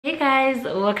Hey guys,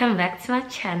 welcome back to my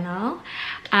channel.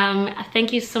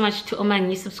 Thank you so much to all my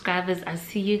new subscribers. I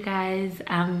see you guys.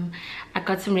 I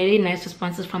got some really nice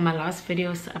responses from my last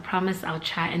video, so I promise I'll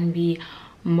try and be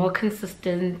more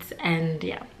consistent. And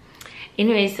yeah,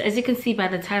 anyways, as you can see by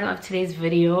the title of today's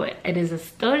video, it is a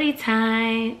story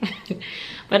time.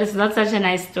 But it's not such a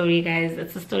nice story, guys.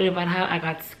 It's a story about how I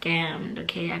got scammed.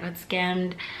 Okay, I got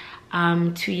scammed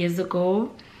 2 years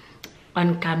ago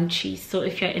on Gumtree. So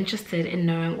if you're interested in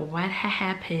knowing what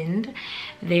happened,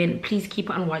 then please keep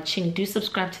on watching. Do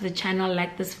subscribe to the channel,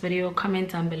 like this video,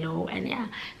 comment down below, and yeah,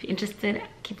 if you're interested,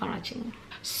 keep on watching.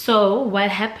 So what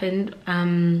happened,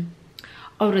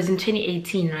 oh, it was in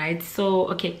 2018, right? So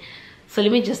okay, so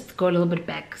let me just go a little bit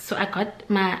back. So I got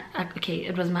my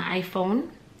it was my iPhone.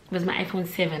 It was my iPhone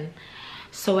 7.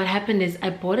 So what happened is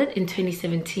I bought it in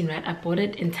 2017, right? I bought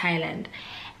it in Thailand,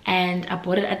 and I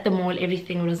bought it at the mall.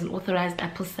 Everything was an authorized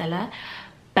Apple seller,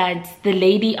 but the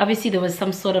lady, obviously there was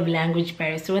some sort of language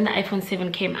barrier. So when the iPhone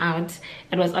 7 came out,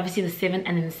 it was obviously the 7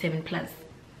 and then the 7 Plus.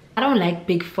 I don't like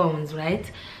big phones, right?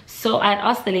 So I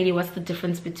asked the lady what's the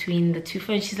difference between the two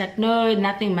phones. She's like, no,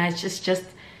 nothing much, it's just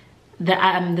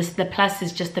the Plus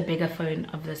is just the bigger phone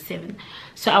of the 7.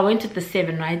 So I went with the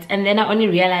 7, right? And then I only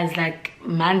realized like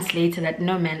months later that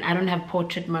no man, I don't have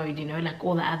portrait mode, you know, like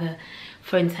all the other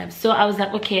phones have. So I was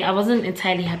like, okay, I wasn't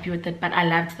entirely happy with it, but I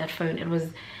loved that phone. It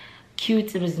was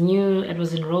cute, it was new, it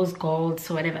was in rose gold,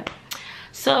 so whatever.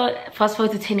 So fast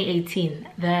forward to 2018,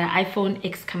 the iPhone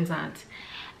X comes out,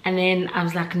 and then I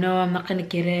was like, no, I'm not gonna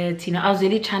get it. You know, I was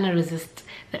really trying to resist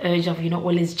the urge of, you know,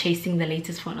 always chasing the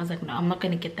latest phone. I was like, no, I'm not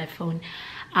gonna get that phone.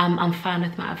 I'm fine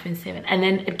with my iPhone 7. And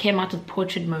then it came out with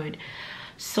portrait mode,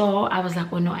 so I was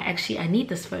like, oh no, I need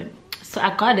this phone. So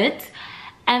I got it.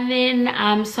 And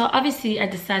then so obviously I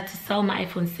decided to sell my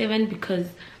iPhone 7 because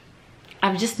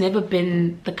I've just never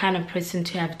been the kind of person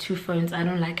to have two phones. I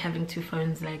don't like having two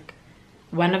phones, like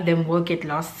one of them will get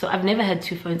lost. So I've never had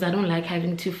two phones. I don't like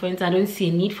having two phones. I don't see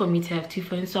a need for me to have two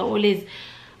phones. So I always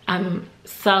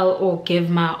sell or give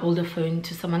my older phone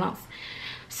to someone else.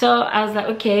 So I was like,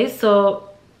 okay, so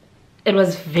it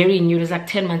was very new. It was like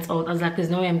 10 months old. I was like, there's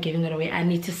no way I'm giving it away. I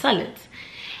need to sell it.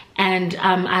 And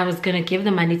I was gonna give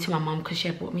the money to my mom because she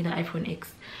had bought me the iPhone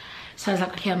X. So I was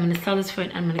like, okay, I'm gonna sell this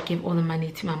phone. I'm gonna give all the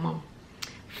money to my mom.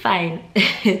 Fine.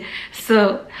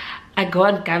 So I go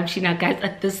on Gumtree. Now guys,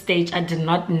 at this stage I did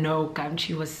not know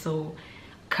Gumtree was so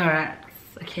correct.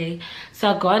 Okay, so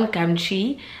I go on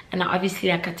Gumtree, and I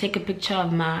obviously I take a picture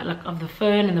of my of the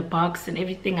phone and the box and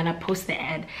everything, and I post the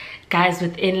ad. Guys,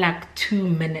 within like 2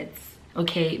 minutes,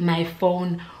 okay, my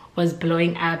phone was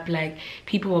blowing up. Like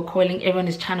people were calling, everyone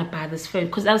is trying to buy this phone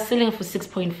because I was selling it for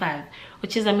 6.5,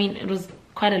 which is, I mean, it was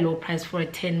quite a low price for a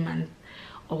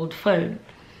 10-month-old phone.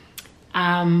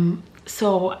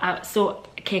 So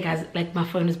okay guys, like my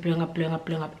phone is blowing up.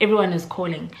 Everyone is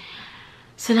calling.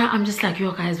 So now I'm just like,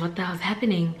 yo guys, what the hell's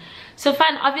happening? So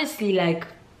fine, obviously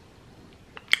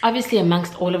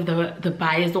amongst all of the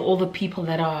buyers or all the people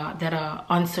that are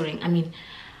answering, I mean,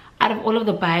 out of all of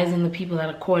the buyers and the people that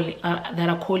are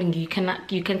calling you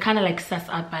can kind of like suss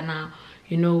out by now,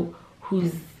 you know,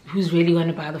 who's really going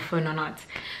to buy the phone or not.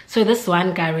 So this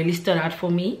one guy really stood out for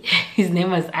me. His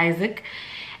name was Isaac,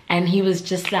 and he was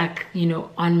just like, you know,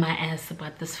 on my ass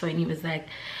about this phone. He was like,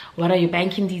 what are your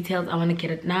banking details? I want to get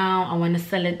it now. I want to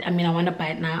sell it. I mean, I want to buy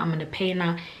it now. I'm going to pay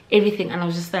now, everything. And I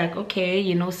was just like, okay,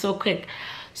 you know, so quick.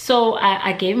 So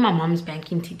I gave my mom's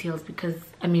banking details because,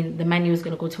 I mean, the money was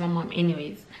going to go to my mom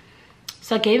anyways.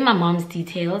 So I gave my mom's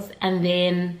details, and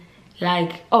then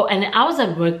like, oh, and I was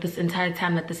at work this entire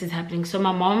time that this is happening. So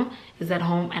my mom is at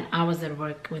home and I was at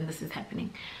work when this is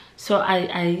happening. So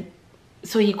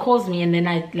so he calls me, and then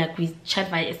we chat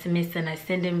via SMS, and I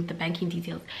send him the banking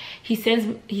details. He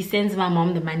sends my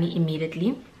mom the money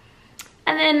immediately,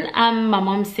 and then my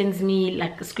mom sends me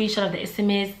like a screenshot of the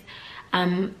SMS.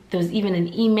 There was even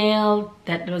an email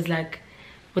that was like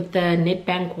with the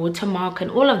Netbank watermark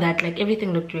and all of that. Like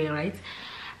everything looked real, right?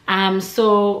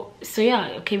 So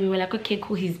yeah, okay, we were like, okay,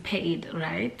 cool, he's paid,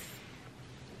 right?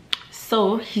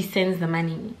 So he sends the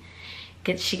money,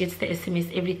 she gets the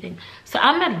SMS, everything. So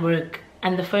I'm at work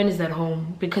and the phone is at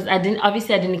home because I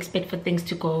didn't expect for things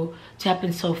to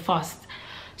happen so fast.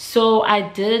 So I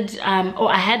did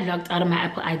I had logged out of my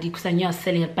Apple ID because I knew I was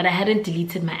selling it, but I hadn't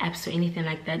deleted my apps or anything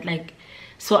like that. Like,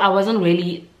 so I wasn't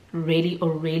really ready or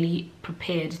really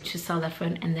prepared to sell that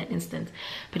phone in that instant.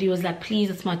 But he was like, please,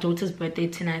 it's my daughter's birthday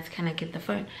tonight, can I get the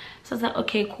phone? So I was like,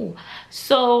 okay, cool.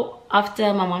 So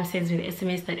after my mom sends me the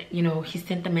SMS that, you know, he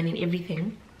sent the money and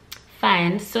everything,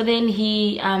 fine. So then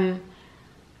he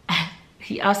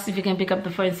asked if he can pick up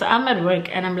the phone. So I'm at work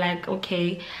and I'm like,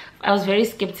 okay, I was very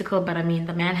skeptical, but I mean,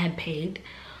 the man had paid.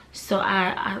 So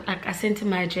I sent him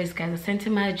my address, guys. I sent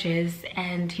him my address,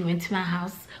 and he went to my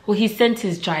house. Well, he sent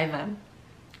his driver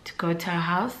to go to our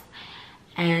house,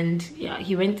 and yeah,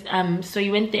 he went. So he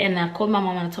went there, and I called my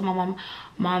mom, and I told my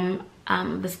mom,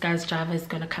 this guy's driver is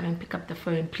gonna come and pick up the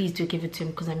phone. Please do give it to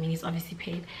him, because I mean, he's obviously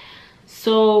paid.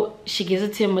 So she gives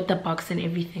it to him with the box and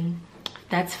everything.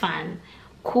 That's fine,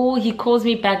 cool. He calls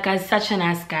me back, guys. Such a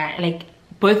nice guy. Like,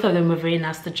 both of them were very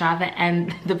nice, the driver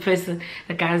and the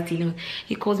guy I was dealing with.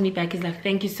 He calls me back. He's like,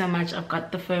 thank you so much. I've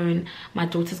got the phone. My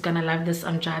daughter's gonna love this.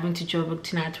 I'm driving to Joburg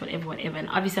tonight, whatever. And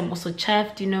obviously, I'm also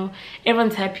chuffed, you know.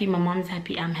 Everyone's happy. My mom's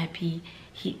happy. I'm happy.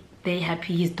 They're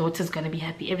happy. His daughter's gonna be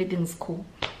happy. Everything's cool.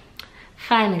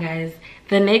 Fine, guys.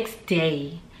 The next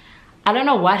day, I don't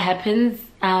know what happens,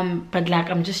 but like,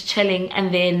 I'm just chilling,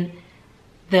 and then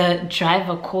the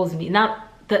driver calls me. Now,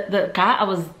 the guy I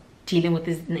was dealing with,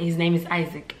 his name is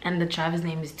Isaac, and the driver's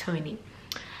name is Tony.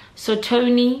 So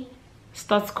Tony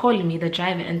starts calling me, the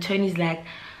driver, and Tony's like,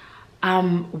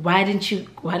 why didn't you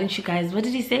guys, what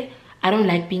did he say? I don't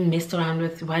like being messed around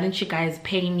with. Why didn't you guys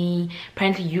pay me?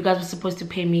 Apparently you guys were supposed to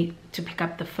pay me to pick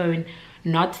up the phone,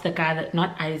 not the guy,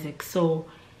 not Isaac. So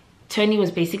Tony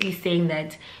was basically saying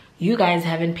that you guys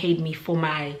haven't paid me for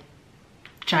my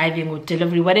driving or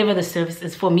delivery, whatever the service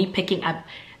is, for me picking up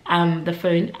the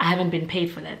phone. I haven't been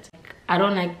paid for that. I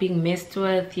don't like being messed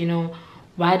with, you know.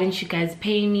 Why didn't you guys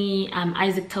pay me?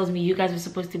 Isaac tells me you guys were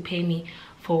supposed to pay me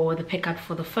for the pickup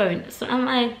for the phone. So I'm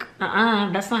like,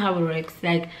 that's not how it works.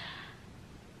 Like,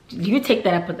 you take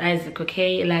that up with Isaac,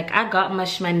 okay? Like, I got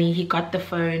much money, he got the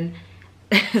phone.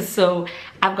 So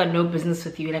I've got no business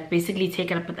with you. Like, basically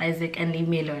take it up with Isaac and leave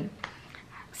me alone.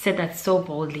 Said that so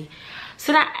boldly.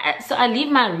 So I leave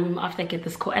my room after I get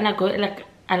this call, and I go, like,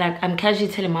 I'm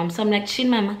casually telling mom. So I'm like, Shin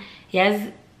mama,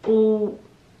 yes, oh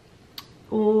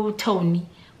Tony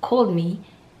called me,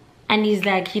 and he's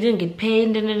like, he didn't get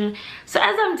paid. So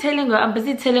as I'm telling her, I'm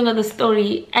busy telling her the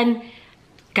story, and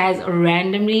guys,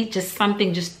 randomly just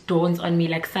something just dawns on me.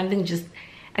 Like, something just,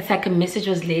 it's like a message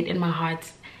was laid in my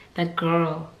heart. That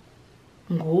girl,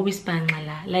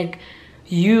 like,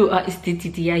 you are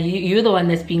you're the one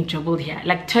that's being troubled here.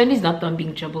 Like, Tony's not the one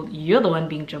being troubled, you're the one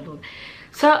being troubled.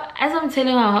 So as I'm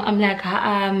telling her, I'm like,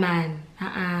 man,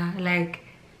 like,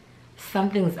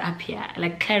 something's up here.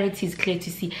 Like, clarity is clear to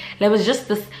see. There was just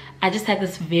this, I just had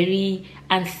this very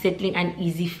unsettling,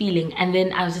 uneasy feeling, and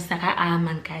then I was just like,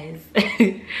 man, guys.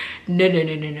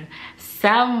 no,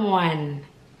 someone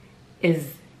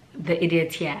is the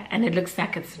idiot here, and it looks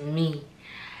like it's me.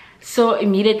 So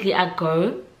immediately I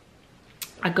go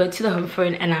to the home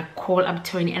phone, and I call up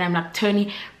Tony, and I'm like,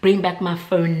 Tony, bring back my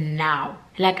phone now.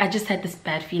 Like, I just had this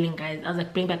bad feeling, guys. I was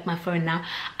like, bring back my phone now.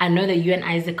 I know that you and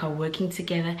Isaac are working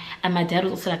together. And my dad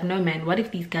was also like, no man, what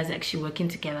if these guys are actually working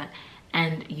together,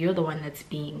 and you're the one that's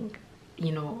being,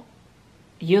 you know,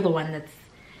 you're the one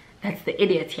that's the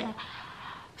idiot here.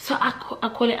 So I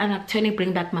call it, and I'm like, Tony,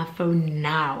 bring back my phone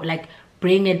now. Like,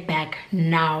 bring it back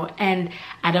now. And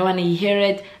I don't want to hear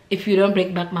it. If you don't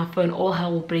bring back my phone, all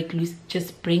hell will break loose.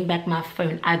 Just bring back my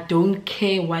phone. I don't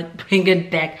care what, bring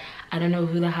it back. I don't know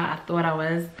who the hell I thought I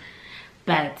was,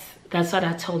 but that's what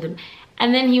I told him.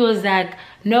 And then he was like,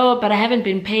 no, but I haven't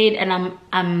been paid, and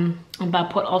I'm by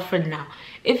Port Alfred now.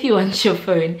 If you want your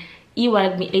phone, he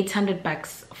wanted me 800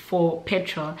 bucks for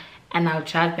petrol, and I'll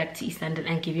drive back to East London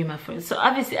and give you my phone. So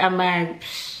obviously I'm like,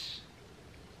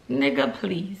 nigga,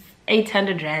 please.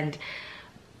 800 rand.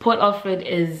 Port Alfred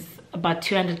is about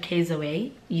 200 k's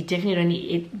away. You definitely don't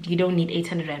need you don't need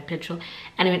 800 rand petrol.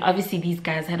 And I mean, obviously these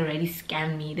guys had already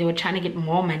scammed me. They were trying to get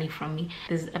more money from me.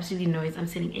 There's absolutely no ways I'm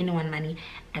sending anyone money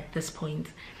at this point.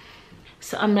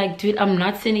 So I'm like, dude, I'm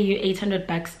not sending you 800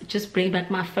 bucks. Just bring back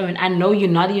my phone. I know you're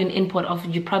not even in Port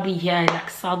Alfred. You're probably here like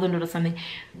Southern or something.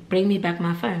 Bring me back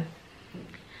my phone.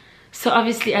 So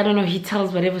obviously, I don't know, he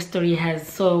tells whatever story he has.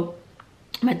 So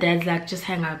my dad's like, just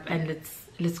hang up and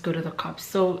let's go to the cops.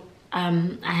 So I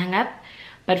hang up,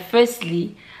 but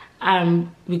firstly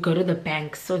we go to the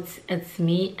bank. So it's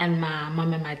me and my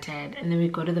mom and my dad, and then we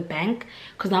go to the bank,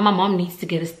 because now my mom needs to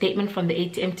get a statement from the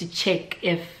ATM to check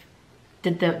if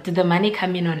did the money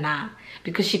come in or not,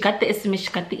 because she got the SMS,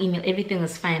 she got the email, everything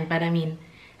was fine. But I mean,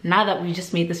 now that we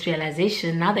just made this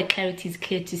realization, now that clarity is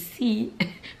clear to see,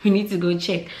 we need to go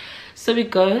check. So we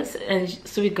go to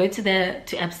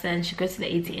Absa, and she goes to the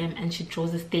ATM and she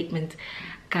draws a statement.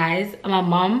 Guys, my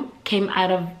mom came out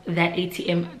of that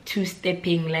ATM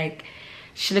two-stepping, like,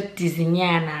 she looked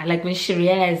dizinyana. Like, when she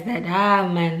realized that,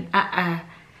 man,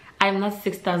 I'm not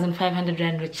 6,500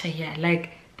 rand richer here.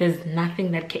 Like, there's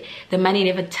nothing that the money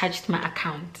never touched my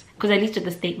account. because at least with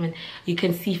the statement you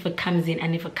can see if it comes in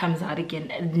and if it comes out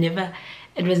again.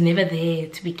 It was never there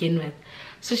to begin with.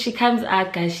 So she comes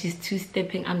out, guys, she's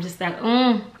two-stepping. I'm just like,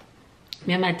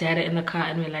 me and my dad are in the car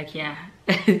and we're like, yeah.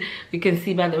 We can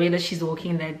see by the way that she's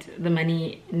walking that the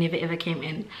money never ever came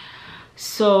in.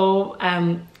 So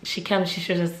she comes, she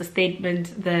shows us the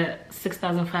statement. The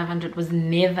 6,500 was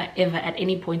never ever at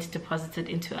any point deposited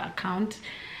into her account.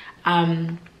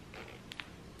 The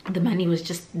money was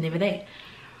just never there.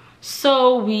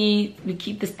 So we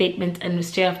keep the statement, and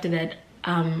straight after that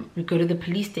we go to the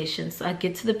police station. So I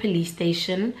get to the police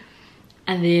station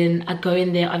and then I go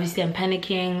in there. Obviously I'm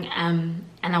panicking and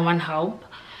I want help.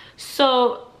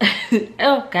 So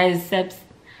oh guys, Seps,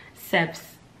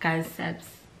 guys, Seps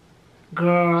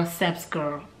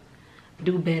girl,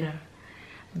 do better,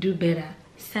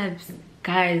 Seps,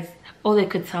 guys. All they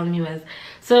could tell me was,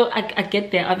 so I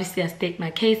get there, obviously I state my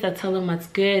case, I tell them what's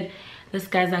good. This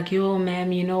guy's like, yo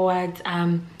ma'am, you know what,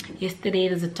 yesterday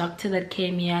there's a doctor that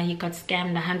came here, he got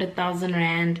scammed 100,000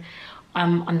 rand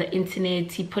on the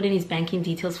internet. He put in his banking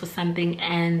details for something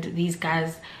and these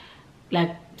guys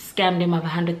like scammed him of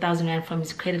 100,000 rand from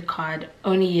his credit card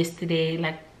only yesterday,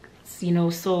 like, you know.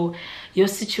 So your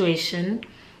situation,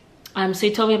 so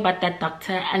he told me about that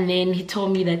doctor, and then he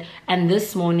told me that, and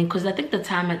this morning, because I think the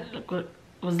time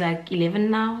was like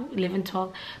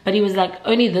 12, but he was like,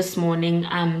 only this morning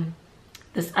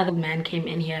this other man came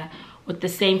in here with the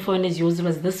same phone as yours. It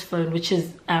was this phone, which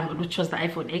was the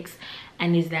iPhone X,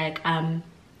 and he's like,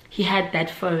 he had that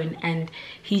phone and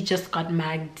he just got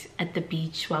mugged at the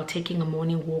beach while taking a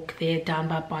morning walk there down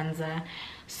by Bonza.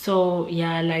 So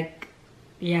yeah, like,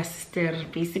 yes, sister,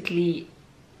 basically,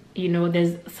 you know,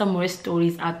 there's some worse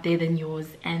stories out there than yours,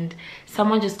 and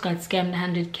someone just got scammed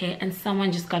 100k and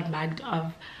someone just got mugged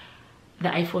of the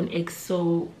iPhone X.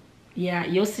 So yeah,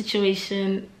 your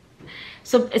situation.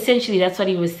 So essentially that's what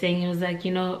he was saying. He was like,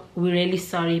 you know, we're really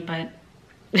sorry, but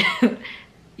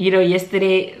you know,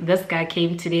 yesterday this guy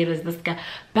came, today it was this guy,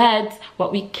 but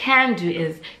what we can do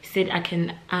is, he said, I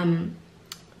can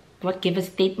give a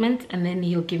statement and then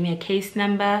he'll give me a case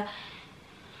number.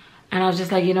 And I was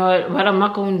just like, you know what I'm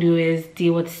not going to do is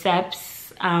deal with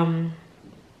SEPs. I'm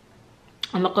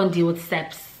not going to deal with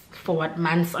SEPs for what,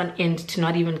 months on end to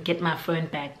not even get my phone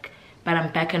back. But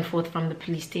I'm back and forth from the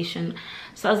police station.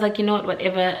 So I was like, you know what,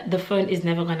 whatever, the phone is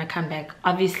never going to come back.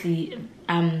 Obviously,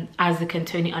 Isaac and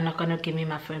Tony are not going to give me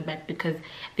my phone back because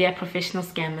they are professional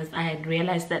scammers. I had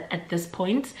realized that at this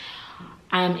point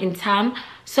in time.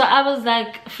 So I was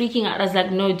like freaking out. I was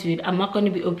like, no dude, I'm not going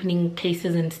to be opening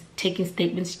cases and taking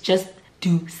statements. Just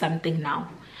do something now.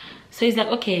 So he's like,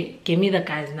 okay, give me the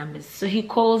guy's numbers. So he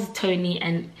calls Tony,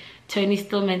 and Tony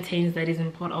still maintains that he's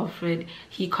in Port Alfred.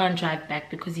 He can't drive back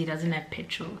because he doesn't have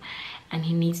petrol and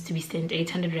he needs to be sent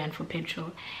 800 rand for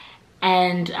petrol.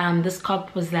 And this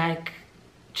cop was like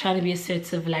trying to be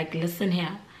assertive, like, listen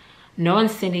here, no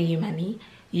one's sending you money.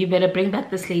 You better bring back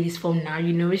this lady's phone now.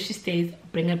 You know where she stays,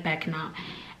 bring it back now.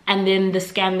 And then the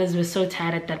scammers were so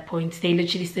tired at that point. They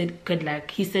literally said, good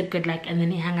luck. He said, good luck. And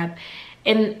then he hung up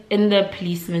in the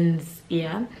policeman's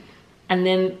ear. And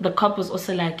then the cop was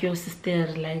also like, yo, sister,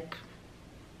 like,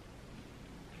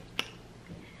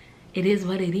 it is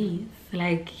what it is.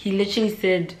 Like, he literally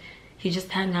said, he just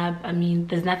hung up. I mean,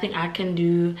 there's nothing I can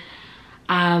do.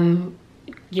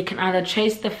 You can either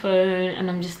trace the phone. And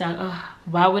I'm just like, oh,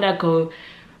 why would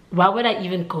I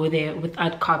even go there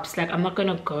without cops? Like, I'm not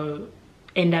gonna go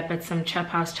end up at some trap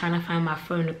house trying to find my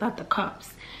phone without the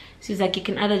cops. So he's like, you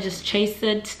can either just trace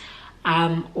it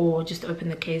or just open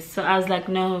the case. So I was like,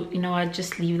 no, you know what,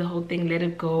 just leave the whole thing, let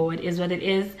it go. It is what it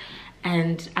is,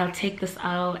 and I'll take this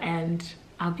L and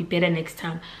I'll be better next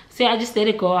time. So yeah, I just let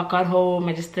it go. I got home,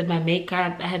 I just did my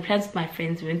makeup. I had plans with my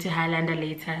friends. We went to Highlander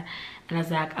later, and I was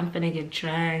like, I'm gonna get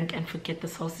drunk and forget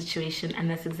this whole situation. And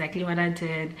that's exactly what I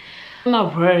did.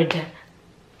 My word.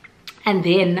 And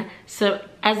then, so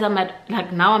as I'm at,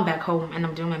 like, now I'm back home and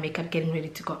I'm doing my makeup, getting ready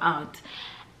to go out.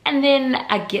 And then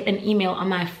I get an email on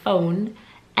my phone,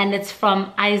 and it's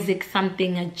from Isaac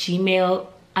something at Gmail.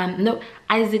 No,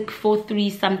 Isaac 43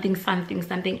 something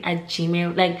at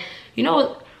Gmail. Like, you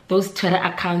know those Twitter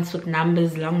accounts with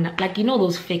numbers long, like, you know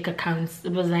those fake accounts.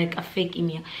 It was like a fake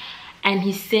email, and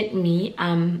he sent me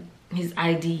his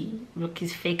ID, look,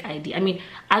 his fake ID. I mean,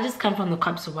 I just come from the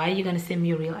cops, so why are you gonna send me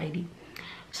your real ID?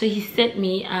 So he sent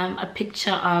me a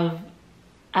picture of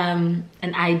an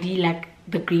ID, like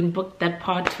the green book, that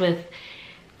part with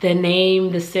the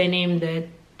name, the surname,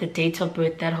 the date of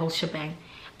birth, that whole shebang.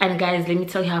 And guys, let me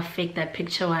tell you how fake that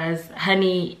picture was.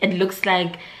 Honey, it looks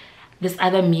like this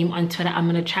other meme on Twitter. I'm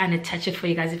gonna try and attach it for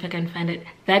you guys if I can find it.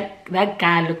 That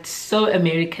guy looked so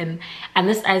American, and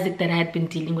this Isaac that I had been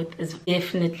dealing with is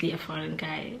definitely a foreign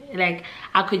guy. Like,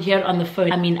 I could hear it on the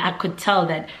phone. I mean, I could tell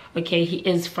that, okay, he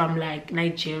is from like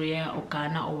Nigeria or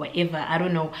Ghana or whatever, I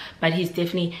don't know, but he's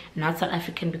definitely not South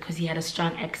African because he had a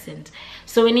strong accent.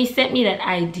 So when he sent me that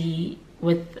ID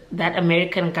with that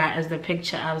American guy as the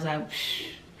picture, I was like, psh,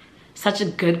 such a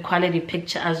good quality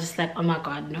picture. I was just like, oh my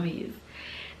god, no,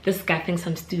 this guy thinks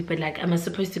I'm stupid. Like, am I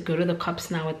supposed to go to the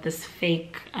cops now with this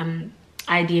fake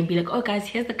ID and be like, oh guys,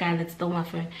 here's the guy that stole my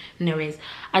phone? No ways.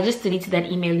 I just deleted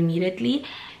that email immediately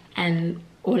and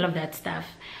all of that stuff.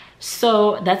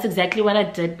 So that's exactly what I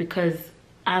did, because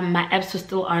my apps were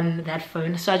still on that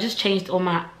phone. So I just changed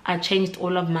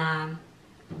all of my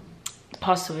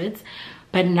passwords.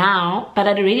 But I'd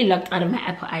already logged out of my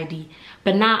Apple ID.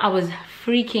 But now I was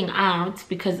freaking out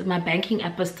because my banking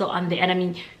app was still on there. And I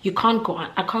mean, I can't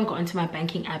go into my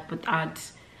banking app without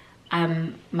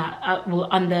well,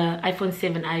 on the iPhone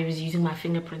 7 I was using my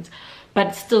fingerprints.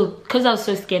 But still, because I was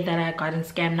so scared that I got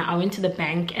scammed, now I went to the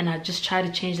bank and I just tried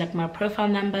to change like my profile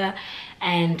number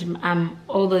and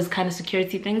all those kind of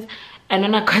security things. And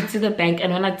when I got to the bank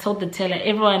and when I told the teller,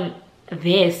 everyone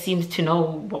there seems to know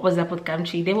what was up with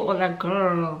Gumtree. They were all like,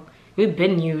 girl, we've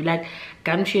been new, like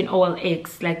Gumtree and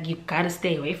OLX, like you gotta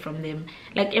stay away from them.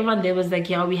 Like everyone there was like,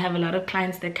 yeah, we have a lot of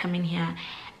clients that come in here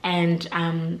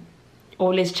and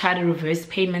always try to reverse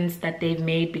payments that they've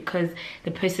made because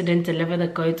the person didn't deliver the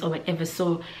goods or whatever.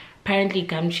 So apparently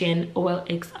Gumtree and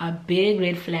OLX are big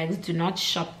red flags. Do not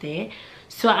shop there.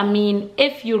 So I mean,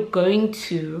 if you're going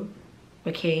to,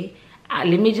 okay,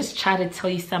 let me just try to tell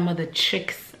you some of the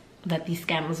tricks that these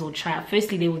scammers will try.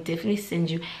 Firstly, they will definitely send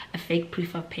you a fake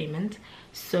proof of payment,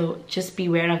 so just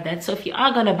beware of that. So if you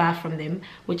are gonna buy from them,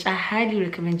 which I highly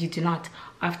recommend you do not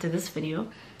after this video,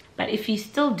 but if you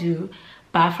still do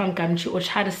buy from Gumtree or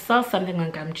try to sell something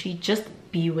on Gumtree, just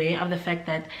beware of the fact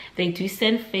that they do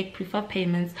send fake proof of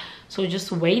payments. So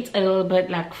just wait a little bit,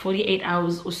 like 48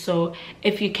 hours or so.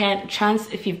 If you can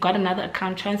if you've got another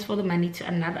account, transfer the money to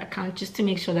another account just to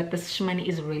make sure that this money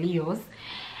is really yours,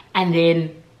 and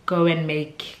then go and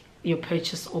make your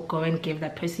purchase or go and give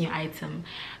that person your item.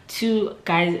 Two,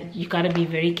 guys, you gotta be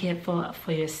very careful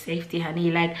for your safety,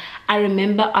 honey. Like, I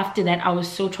remember after that I was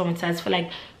so traumatized for like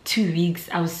 2 weeks.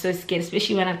 I was so scared,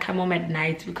 especially when I'd come home at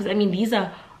night, because I mean,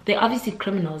 they're obviously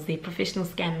criminals, they're professional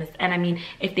scammers, and I mean,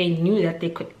 if they knew that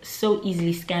they could so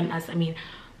easily scam us, I mean,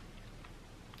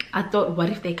 I thought, what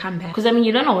if they come back? Because I mean,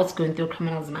 you don't know what's going through a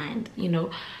criminal's mind, you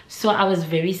know. So I was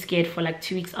very scared for like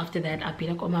 2 weeks after that. I'd be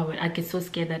like, oh my word, I get so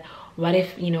scared that what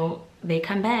if, you know, they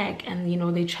come back and, you know,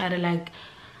 they try to like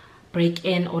break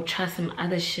in or try some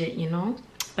other shit, you know.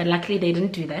 But luckily they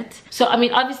didn't do that. So I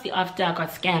mean, obviously after I got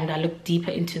scammed, I looked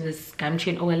deeper into this Gumtree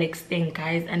and OLX thing,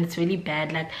 guys, and it's really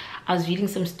bad. Like, I was reading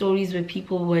some stories where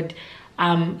people would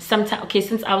sometimes, okay,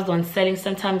 since I was the one selling,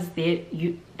 sometimes they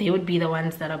would be the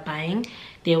ones that are buying.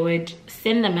 They would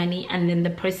send the money and then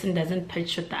the person doesn't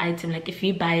purchase the item. Like, if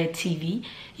you buy a TV,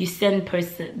 you send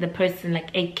the person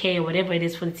like 8K or whatever it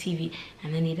is for the TV,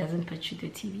 and then he doesn't purchase the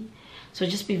TV. So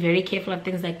just be very careful of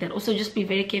things like that. Also, just be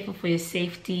very careful for your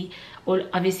safety.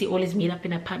 Obviously always meet up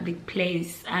in a public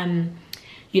place.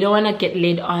 You don't want to get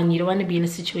led on. You don't want to be in a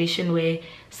situation where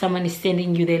someone is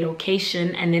sending you their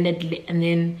location and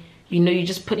then you know, you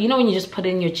just put, you know, when you just put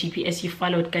in your GPS, you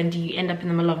follow it, Gandhi, you end up in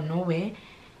the middle of nowhere,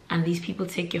 and these people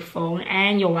take your phone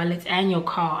and your wallet and your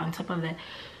car on top of that.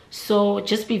 So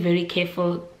just be very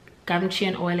careful. Gumtree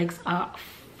and OLX are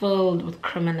filled with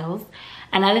criminals.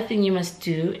 Another thing you must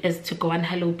do is to go on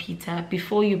Hello Peter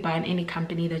before you buy on any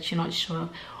company that you're not sure of.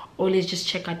 Always just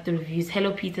check out the reviews.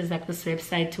 Hello Peter is like this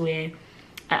website where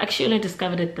I actually only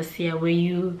discovered it this year, where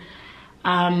you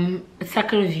it's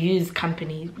like a reviews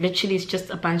company. Literally, it's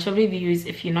just a bunch of reviews.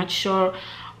 If you're not sure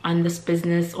on this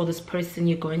business or this person,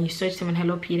 you go and you search them on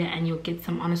Hello Peter and you'll get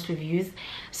some honest reviews.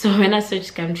 So when I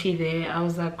searched Gumtree there, I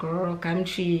was like, girl,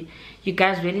 Gumtree, you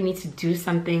guys really need to do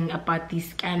something about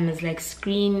these scammers. Like,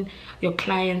 screen your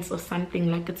clients or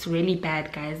something. Like, it's really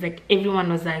bad, guys. Like,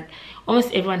 everyone was like,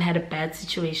 almost everyone had a bad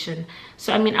situation.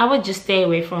 So I mean, I would just stay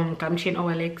away from Gumtree and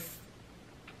OLX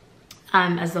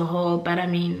as a whole. But I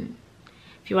mean,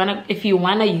 if you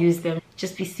wanna use them,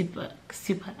 just be super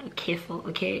careful,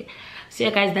 okay? So yeah,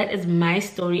 guys, that is my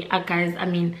story. Guys, I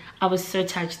mean, I was so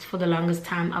touched for the longest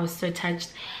time. I was so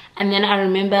touched. And then I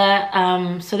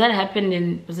remember, so that happened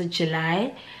in, was it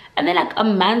July? And then like a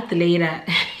month later,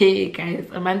 hey guys,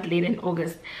 a month later in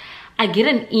August, I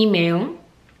get an email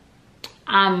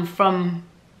from,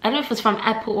 I don't know if it's from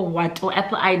Apple or what, or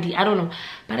Apple ID, I don't know.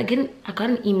 But I got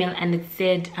an email and it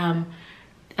said,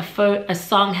 a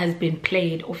song has been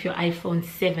played off your iPhone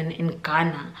 7 in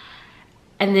Ghana,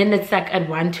 and then it's like at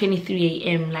 1:23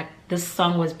 a.m. like this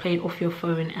song was played off your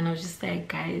phone, and I was just like,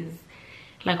 guys,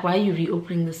 like, why are you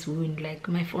reopening this wound? Like,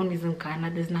 my phone is in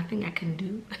Ghana, there's nothing I can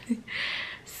do.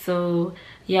 So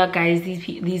yeah guys,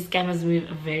 these scammers move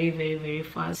very, very, very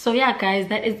fast. So yeah guys,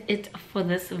 that is it for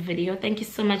this video. Thank you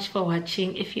so much for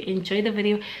watching. If you enjoyed the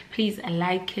video, please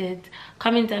like it,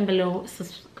 comment down below,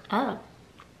 subscribe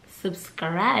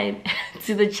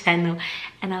to the channel,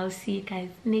 and I'll see you guys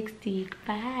next week.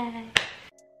 Bye.